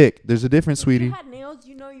 pick. There's a difference, If you sweetie. had nails,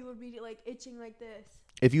 you know you would be like itching like this.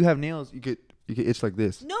 If you have nails, you could itch like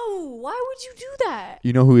this. No, why would you do that?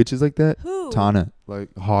 You know who itches like that? Who? Tana.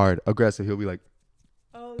 Like hard, aggressive. He'll be like,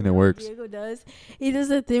 Oh, And you it know what works. Diego does. He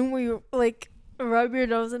does a thing where you like rub your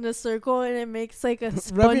nose in a circle and it makes like a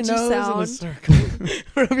Rub your spongy nose in a sound. circle.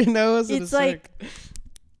 Rub your nose in a It's like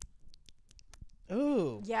circle.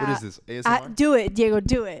 Ooh. yeah. what is this? ASMR? Do it, Diego.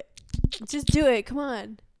 Do it. Just do it. Come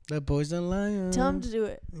on. That boy's don't lie. Tell him to do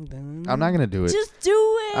it. I'm not gonna do it. Just do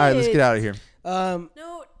it. All right, let's get out of here.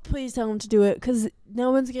 No, please tell him to do it because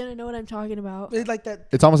no one's gonna know what I'm talking about. It's like that.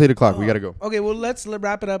 It's almost 8 o'clock. We gotta go. Okay, well let's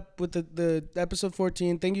wrap it up with the episode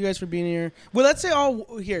 14. Thank you guys for being here. Well, let's say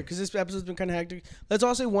all here because this episode's been kind of hectic. Let's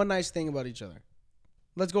all say one nice thing about each other.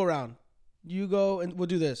 Let's go around. You go and we'll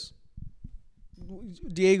do this.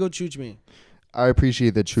 Diego, Chooch me. I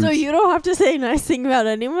appreciate that, Chooch. So you don't have to say a nice thing about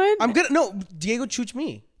anyone. I'm gonna no Diego, Chooch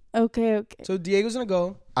me. Okay. So Diego's gonna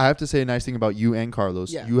go. I have to say a nice thing about you and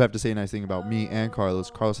Carlos. Yeah. You have to say a nice thing about me and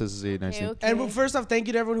Carlos. Carlos has to say a nice thing. Okay. And well, first off, thank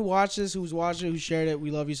you to everyone who watched this, who's watched it, who shared it.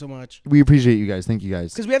 We love you so much. We appreciate you guys. Thank you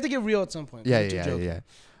guys. Because we have to get real at some point. Yeah. We're too joking.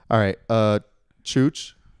 All right.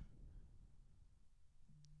 Chooch.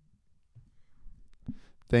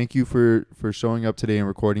 Thank you for showing up today and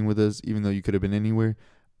recording with us, even though you could have been anywhere.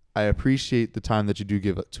 I appreciate the time that you do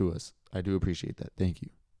give up to us. I do appreciate that. Thank you.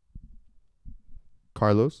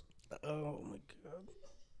 Carlos. Oh my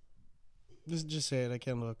god. Just say it. I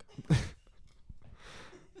can't look.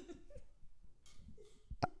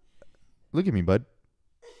 Look at me, bud.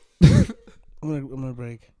 I'm gonna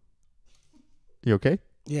break. You okay?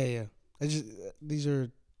 Yeah. I just these are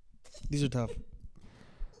tough.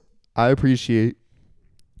 I appreciate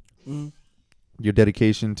Mm-hmm. your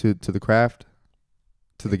dedication to the craft,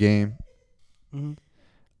 to the game.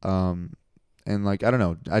 Mm-hmm. And like, I don't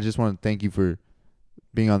know. I just want to thank you for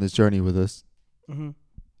being on this journey with us. Mm-hmm.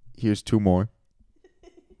 Here's 2 more.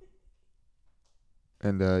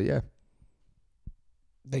 And yeah.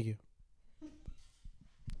 Thank you.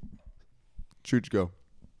 Chooch, go.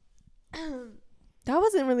 That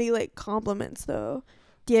wasn't really like compliments though.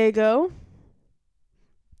 Diego,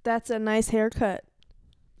 that's a nice haircut.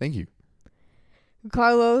 Thank you.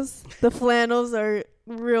 Carlos, the flannels are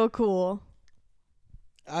real cool.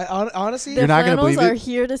 Honestly, The You're not gonna flannels believe are it.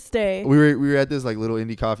 here to stay. We were at this like little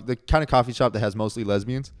indie coffee, the kind of coffee shop that has mostly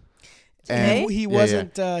lesbians. And he yeah,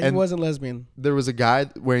 wasn't. yeah. He And wasn't lesbian, there was a guy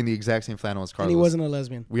wearing the exact same flannel as Carlos. and he wasn't a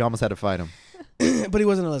lesbian. We almost had to fight him. But he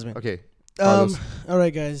wasn't a lesbian. Okay. Carlos. All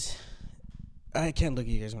right, guys. I can't look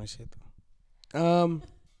at you guys when I say it though.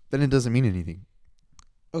 Then it doesn't mean anything.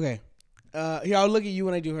 Okay. Here, I'll look at you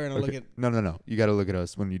when I do her, and I'll Okay. look at. No. You got to look at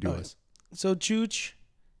us when you do Okay. us. So Chooch,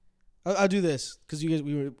 I'll do this because you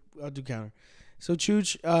guys I'll do counter. So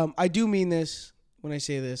Chooch, I do mean this when I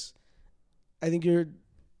say this. I think you're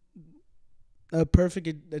a perfect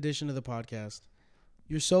addition to the podcast.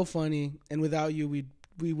 You're so funny, and without you,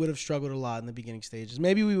 we would have struggled a lot in the beginning stages.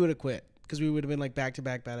 Maybe we would have quit because we would have been like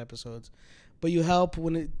back-to-back bad episodes. But you help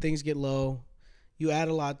when things get low. You add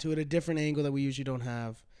a lot to it, a different angle that we usually don't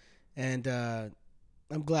have. And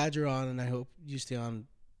I'm glad you're on, and I hope you stay on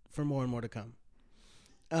for more and more to come.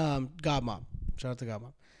 God Mom. Shout out to God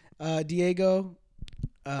Mom. Diego,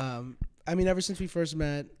 I mean, ever since we first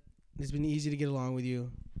met, it's been easy to get along with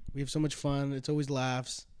you. We have so much fun. It's always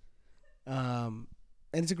laughs. And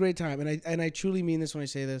it's a great time. And I truly mean this when I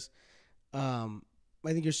say this. I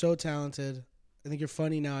think you're so talented. I think you're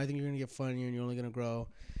funny now. I think you're going to get funnier, and you're only going to grow.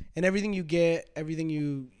 And everything you get, everything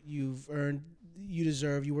you've earned, you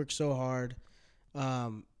deserve. You work so hard.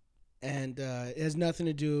 And it has nothing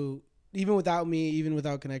to do, even without me, even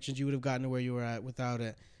without connections, you would have gotten to where you were at without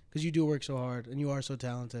it. Because you do work so hard, and you are so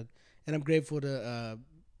talented. And I'm grateful to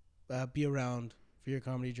be around for your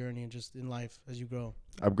comedy journey and just in life as you grow.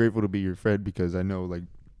 I'm grateful to be your friend because I know, like,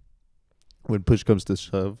 when push comes to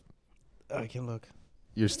shove, I can look.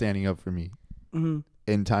 you're standing up for me Mm-hmm.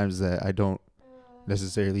 in times that I don't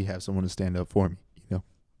necessarily have someone to stand up for me, you know?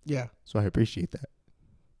 Yeah. So I appreciate that.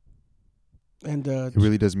 And It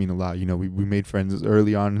really does mean a lot. You know, we made friends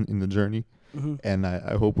early on in the journey, mm-hmm. and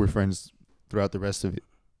I hope we're friends throughout the rest of it.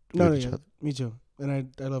 No, with each yeah, other. me too. And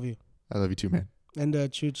I love you. I love you too, man. And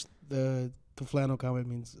Chooch, the flannel comment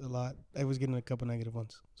means a lot. I was getting a couple negative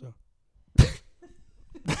ones, so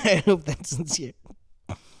I hope that's sincere.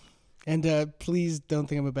 And please don't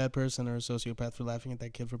think I'm a bad person or a sociopath for laughing at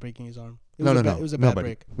that kid for breaking his arm. It was No. It was a bad Nobody.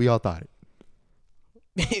 break. We all thought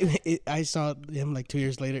it. I saw him like 2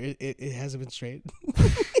 years later. It hasn't been straight.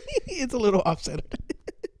 It's a little offset.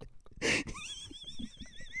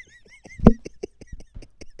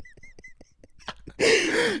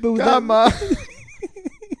 Come on.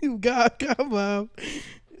 God, come on.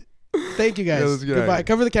 Thank you guys. Yeah, let's get out of Goodbye. here.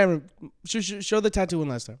 Cover the camera. Show the tattoo one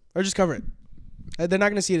last time, or just cover it. They're not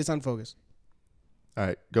gonna see it. It's unfocused. All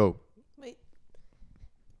right, go. Wait.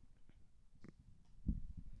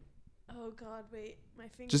 Oh God, wait. My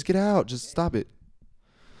finger. Just get out. Just stop it.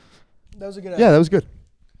 That was a good. Yeah, that was good.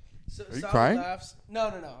 So, Are you solid crying? laughs. No.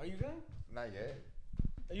 Are you crying? Not yet.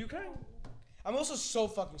 Are you crying? I'm also so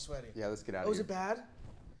fucking sweaty. Yeah, let's get out Oh, is it bad?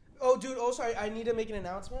 Oh, dude. Also, I need to make an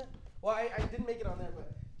announcement. Well, I didn't make it on there,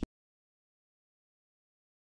 but